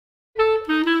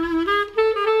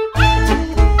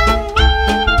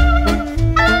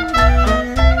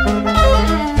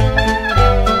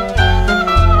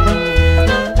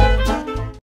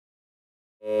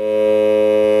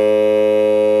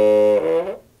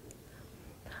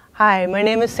Hi, my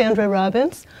name is Sandra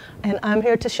Robbins, and I'm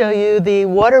here to show you the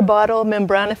water bottle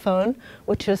membranophone,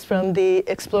 which is from the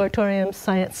Exploratorium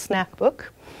Science Snack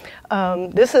Book.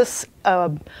 This is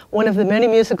one of the many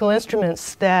musical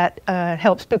instruments that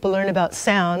helps people learn about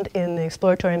sound in the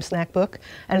Exploratorium Snack Book,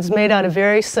 and it's made out of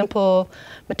very simple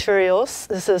materials.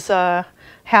 This is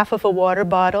half of a water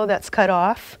bottle that's cut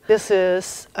off. This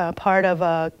is part of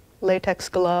a latex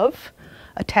glove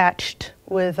attached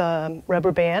with a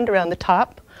rubber band around the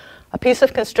top, a piece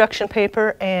of construction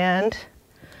paper, and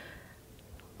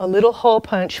a little hole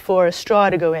punch for a straw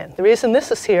to go in. The reason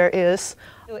this is here is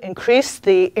to increase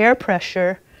the air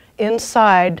pressure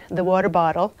inside the water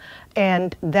bottle,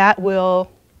 and that will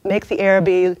make the air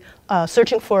be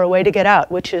searching for a way to get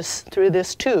out, which is through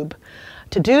this tube.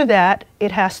 To do that,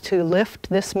 it has to lift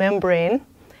this membrane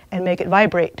and make it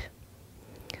vibrate.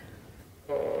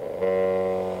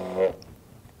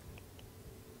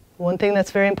 One thing that's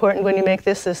very important when you make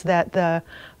this is that the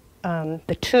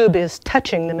tube is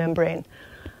touching the membrane.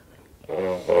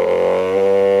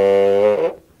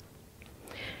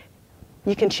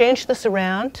 You can change this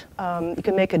around. You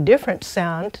can make a different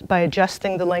sound by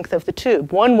adjusting the length of the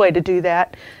tube. One way to do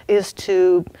that is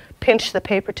to pinch the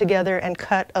paper together and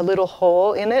cut a little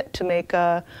hole in it to make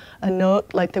a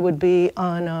note like there would be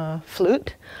on a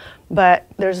flute. But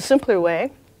there's a simpler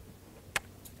way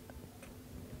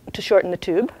to shorten the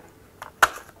tube.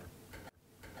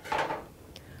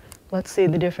 Let's see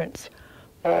the difference.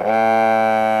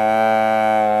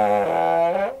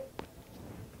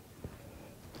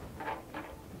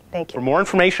 Thank you. For more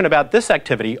information about this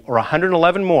activity or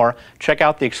 111 more, check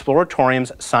out the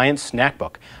Exploratorium's Science Snack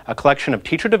Book, a collection of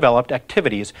teacher-developed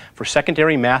activities for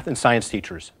secondary math and science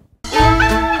teachers.